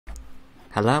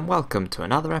Hello and welcome to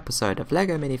another episode of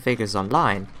LEGO Minifigures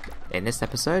Online. In this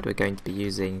episode we're going to be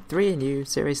using 3 new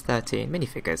Series 13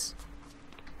 minifigures.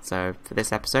 So for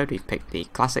this episode we've picked the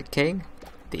Classic King,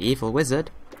 the Evil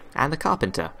Wizard, and the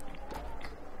Carpenter.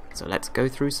 So let's go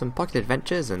through some pocket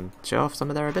adventures and show off some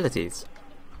of their abilities.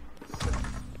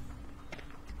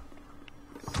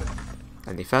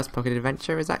 And the first pocket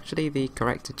adventure is actually the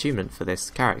correct achievement for this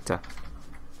character.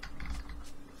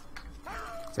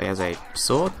 So he has a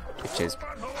sword, which is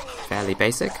fairly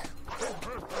basic.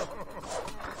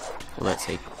 Although it's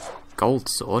a gold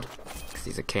sword, because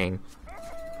he's a king.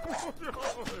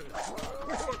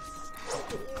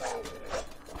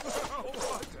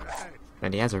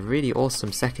 And he has a really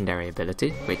awesome secondary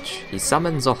ability, which he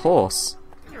summons a horse.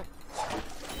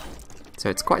 So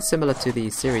it's quite similar to the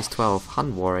Series 12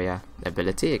 Hun Warrior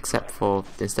ability, except for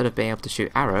instead of being able to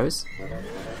shoot arrows,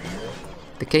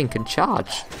 the king can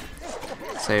charge.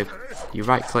 So you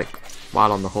right click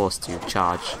while on the horse to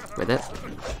charge with it.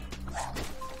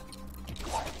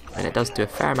 And it does do a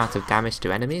fair amount of damage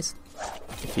to enemies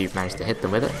if you manage to hit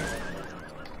them with it.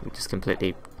 You just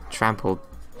completely trampled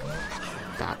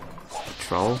that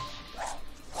troll.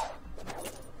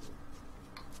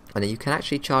 And then you can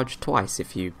actually charge twice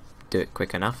if you do it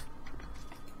quick enough.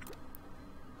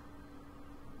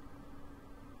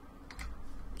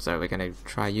 So we're going to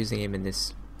try using him in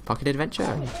this pocket adventure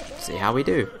and see how we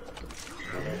do.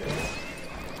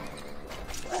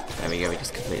 There we go, we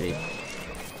just completely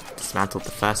dismantled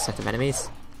the first set of enemies.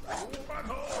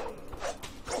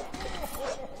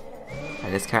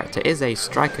 And this character is a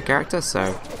striker character,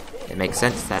 so it makes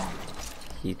sense that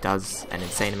he does an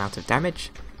insane amount of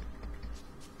damage.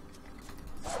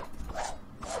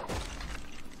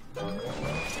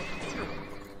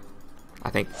 I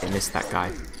think they missed that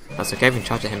guy. That's okay, we can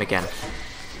charge at him again.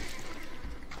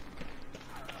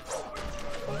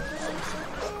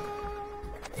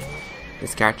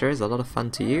 This character is a lot of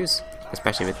fun to use,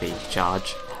 especially with the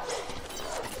charge.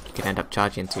 You can end up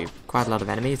charging into quite a lot of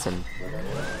enemies and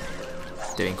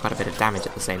doing quite a bit of damage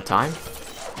at the same time.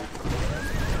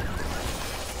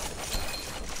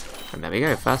 And there we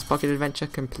go, first pocket adventure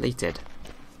completed.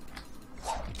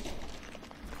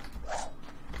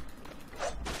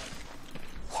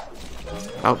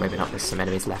 Oh, maybe not, there's some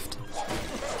enemies left.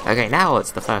 Okay, now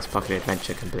it's the first pocket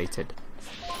adventure completed.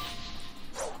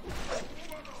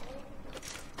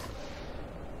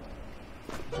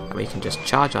 And we can just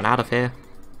charge on out of here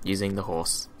using the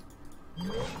horse.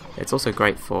 It's also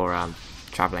great for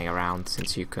travelling around,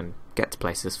 since you can get to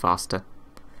places faster.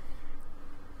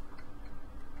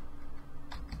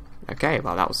 Okay,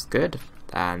 well that was good.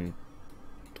 And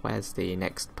where's the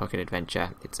next pocket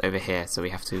adventure? It's over here, so we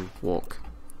have to walk.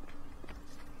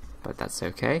 But that's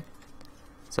okay.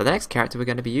 So the next character we're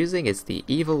going to be using is the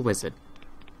Evil Wizard.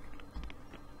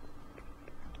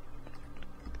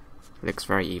 Looks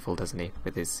very evil, doesn't he?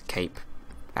 With his cape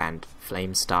and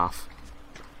flame staff.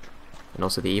 And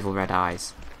also the evil red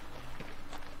eyes.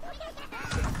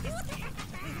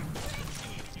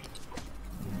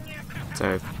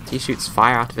 So he shoots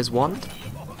fire out of his wand.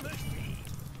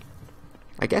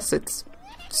 I guess it's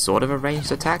sort of a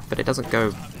ranged attack, but it doesn't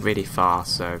go really far,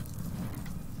 so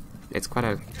it's quite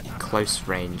a close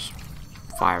range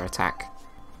fire attack.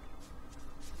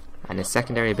 And his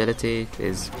secondary ability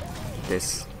is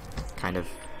this kind of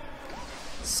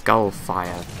skull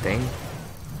fire thing,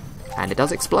 and it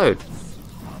does explode.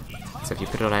 So if you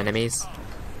put it on enemies,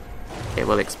 it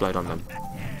will explode on them.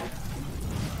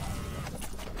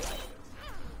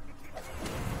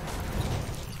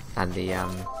 And the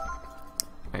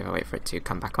wait for it to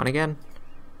come back on again.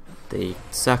 The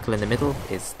circle in the middle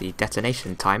is the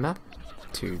detonation timer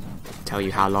to tell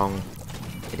you how long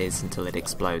it is until it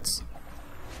explodes.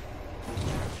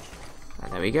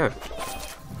 And there we go.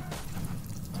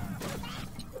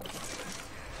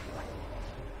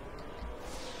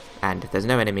 And if there's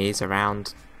no enemies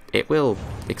around, it will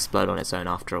explode on its own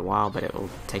after a while, but it will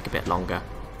take a bit longer.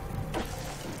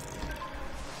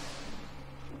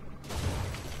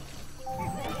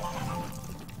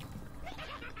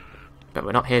 But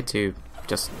we're not here to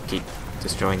just keep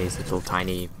destroying these little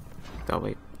tiny... Oh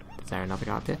wait, is there another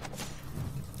guy up here?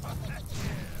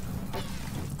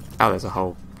 Oh, there's a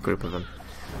whole group of them.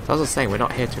 So as I was saying, we're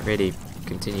not here to really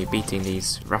continue beating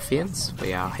these ruffians.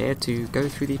 We are here to go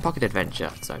through the pocket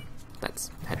adventure. So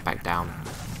let's head back down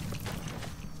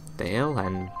the hill,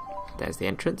 and there's the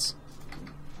entrance.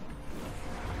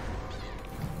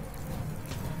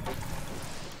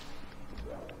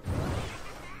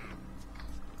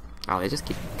 Oh, they just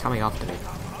keep coming after me.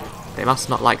 They must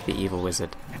not like the Evil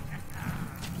Wizard.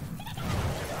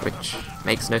 Which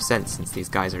makes no sense, since these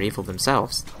guys are evil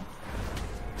themselves.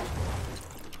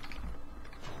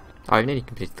 Oh, I've nearly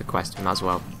completed the quest, we might as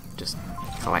well just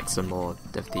collect some more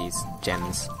of these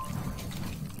gems.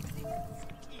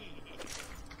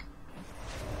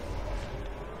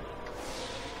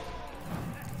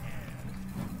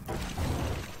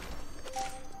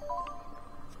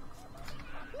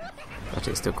 Actually,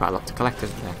 there's still quite a lot to collect,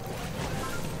 isn't there?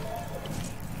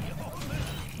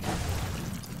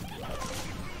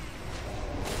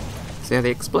 So yeah, the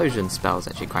explosion spell is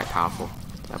actually quite powerful.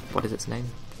 What is its name?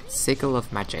 Sigil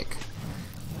of Magic.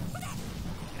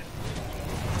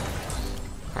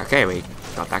 Okay, we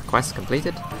got that quest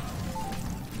completed.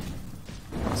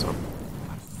 Might as well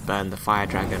burn the fire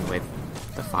dragon with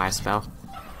the fire spell.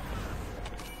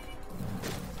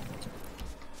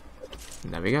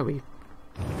 And there we go, we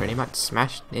pretty much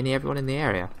smashed nearly everyone in the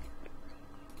area.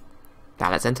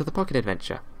 Now let's enter the pocket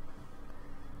adventure.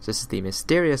 So this is the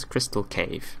Mysterious Crystal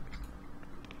Cave.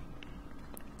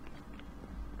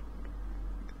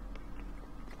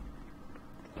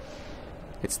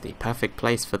 It's the perfect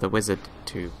place for the wizard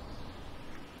to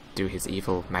do his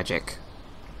evil magic.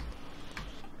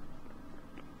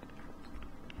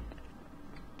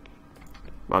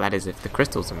 Well, that is if the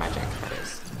crystals are magic, that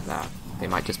is. They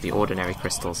might just be ordinary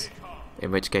crystals. In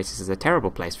which case this is a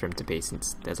terrible place for him to be,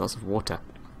 since there's lots of water.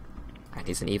 And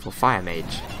he's an evil fire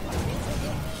mage.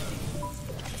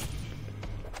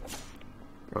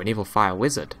 Or an evil fire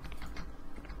wizard.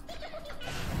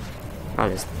 Oh,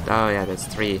 there's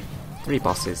three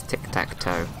bosses,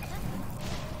 tic-tac-toe.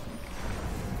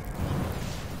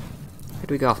 Who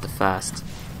do we go after first?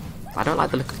 I don't like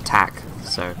the look of Tack,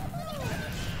 so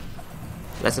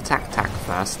let's attack Tack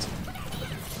first.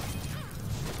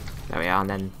 There we are, and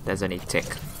then there's only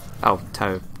Tick. Oh,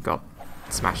 Toe got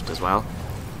smashed as well.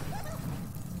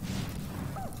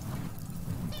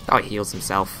 Oh, he heals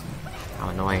himself. How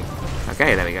annoying.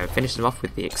 Okay, there we go. Finished him off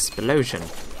with the explosion.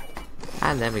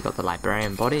 And then we got the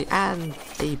librarian body and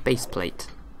a base plate.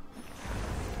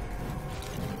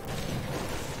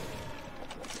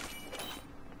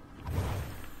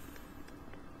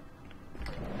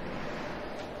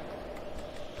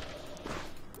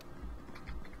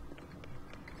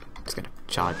 Just gonna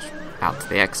charge out to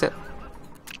the exit.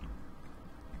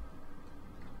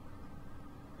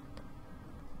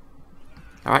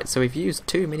 Alright, so we've used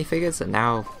 2 minifigures and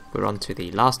now we're on to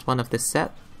the last one of this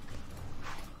set.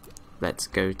 Let's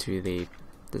go to the...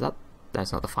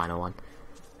 That's not the final one.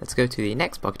 Let's go to the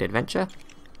next pocket adventure.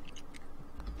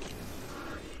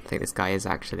 I think this guy is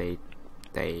actually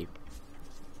a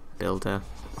builder.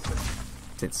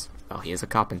 Since, well, he is a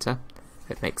carpenter.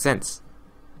 It makes sense.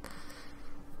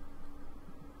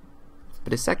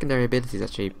 But his secondary ability is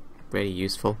actually really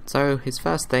useful. So his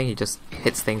first thing, he just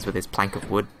hits things with his plank of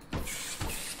wood.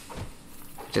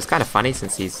 Which is kind of funny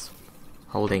since he's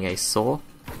holding a saw.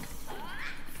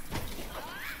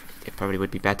 It probably would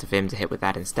be better for him to hit with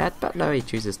that instead, but no, he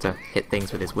chooses to hit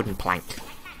things with his wooden plank.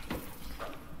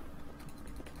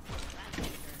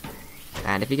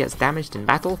 And if he gets damaged in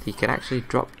battle, he can actually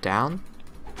drop down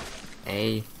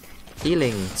a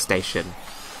healing station,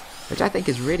 which I think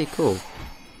is really cool.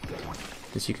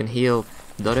 Because you can heal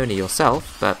not only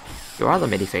yourself, but your other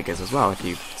minifigures as well if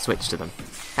you switch to them,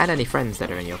 and any friends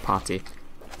that are in your party.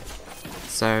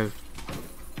 So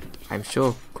I'm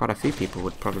sure quite a few people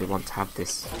would probably want to have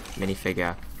this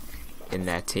minifigure in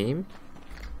their team,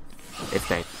 if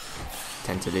they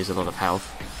tend to lose a lot of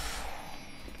health.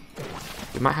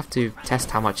 We might have to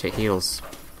test how much it heals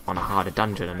on a harder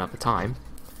dungeon another time,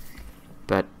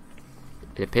 but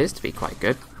it appears to be quite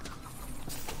good.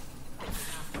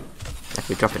 If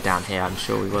we drop it down here, I'm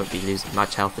sure we won't be losing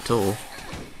much health at all.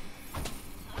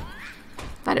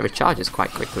 And it recharges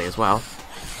quite quickly as well.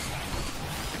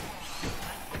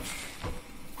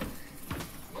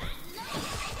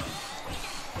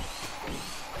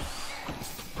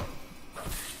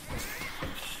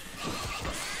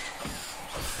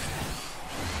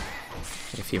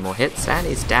 A few more hits and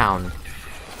he's down.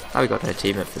 Oh, we got an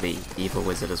achievement for the evil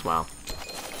wizard as well.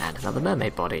 And another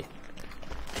mermaid body.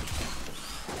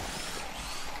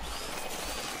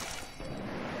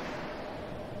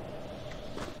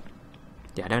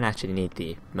 Yeah, I don't actually need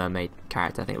the mermaid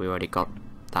character, I think we already got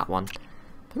that one.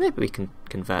 But maybe we can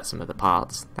convert some of the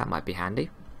parts, that might be handy.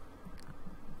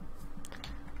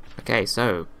 Okay,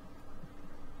 so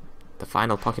the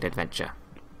final pocket adventure.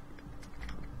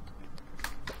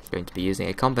 Going to be using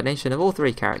a combination of all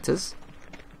 3 characters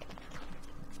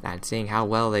and seeing how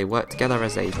well they work together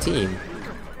as a team.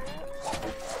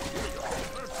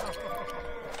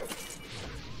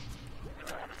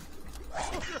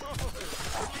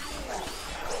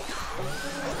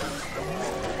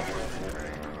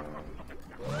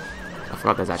 I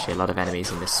forgot there's actually a lot of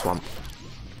enemies in this swamp.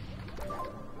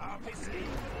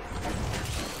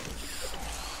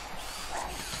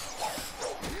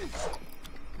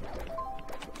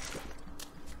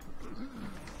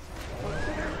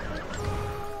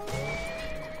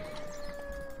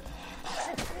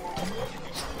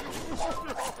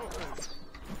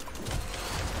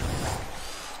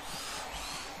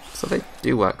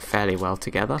 do work fairly well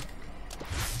together.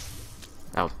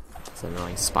 Oh, that's an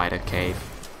annoying spider cave.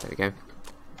 There we go.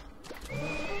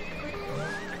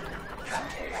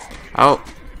 Oh,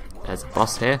 there's a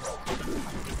boss here.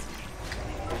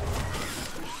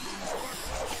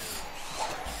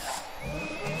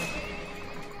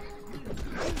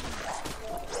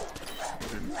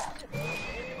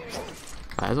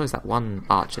 There's always that one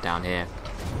archer down here.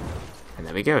 And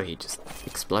there we go, he just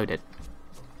exploded.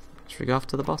 Should we go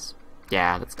after the boss?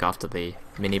 Yeah, let's go after the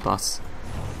mini boss.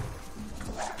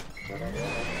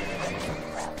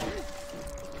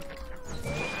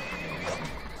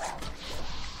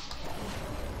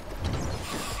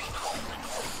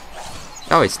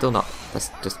 Oh, he's still not. Let's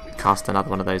just cast another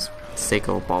one of those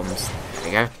sickle bombs. There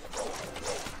we go.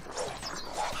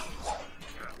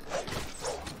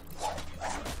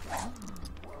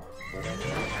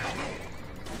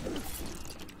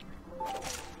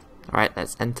 Alright,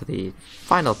 let's enter the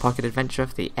final pocket adventure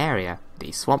of the area,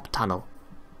 the Swamp Tunnel.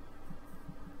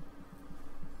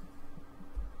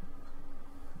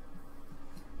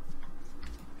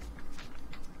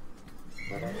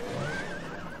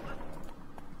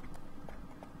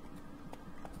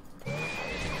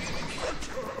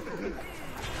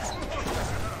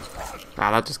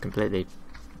 Wow, that just completely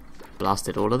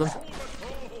blasted all of them.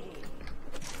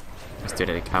 Let's do it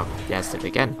again. Oh, yeah, let's do it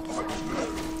again.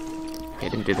 Okay,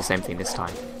 didn't do the same thing this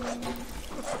time.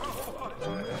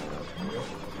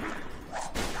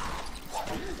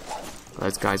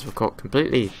 Those guys were caught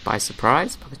completely by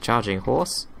surprise by the charging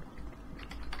horse.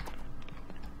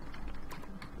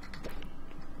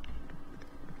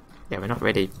 Yeah, we're not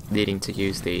really needing to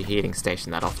use the healing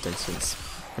station that often since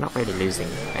we're not really losing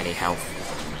any health.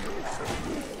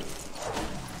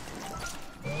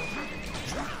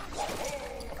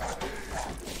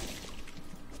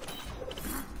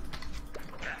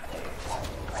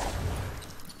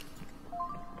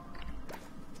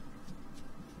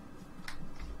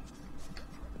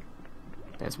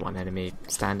 There's one enemy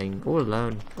standing all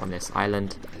alone on this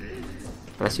island.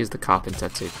 But let's use the Carpenter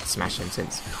to smash him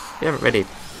since we haven't really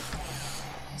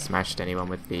smashed anyone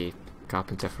with the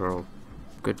Carpenter for a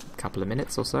good couple of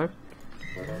minutes or so.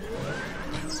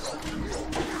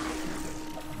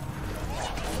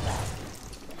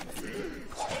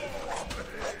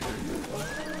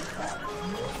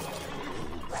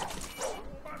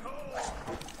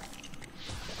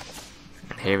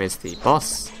 And here is the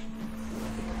boss.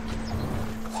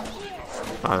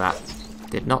 Oh, that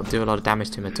did not do a lot of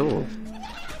damage to him at all.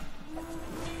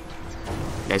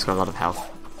 Yeah, he's got a lot of health.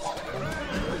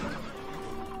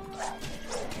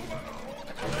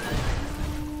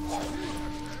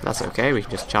 That's okay, we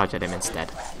can just charge at him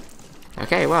instead.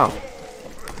 Okay, well,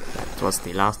 that was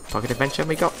the last pocket adventure.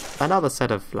 We got another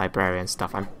set of librarian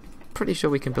stuff. I'm pretty sure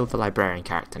we can build the librarian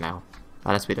character now,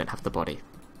 unless we don't have the body.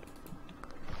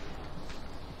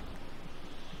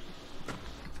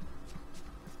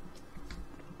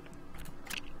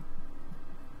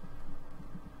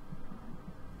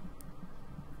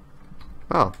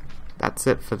 Well, that's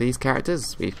it for these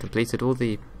characters. We've completed all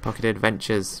the pocket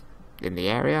adventures in the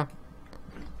area.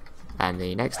 And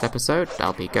the next episode,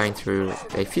 I'll be going through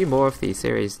a few more of the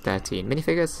Series 13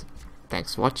 minifigures.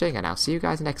 Thanks for watching, and I'll see you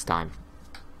guys next time.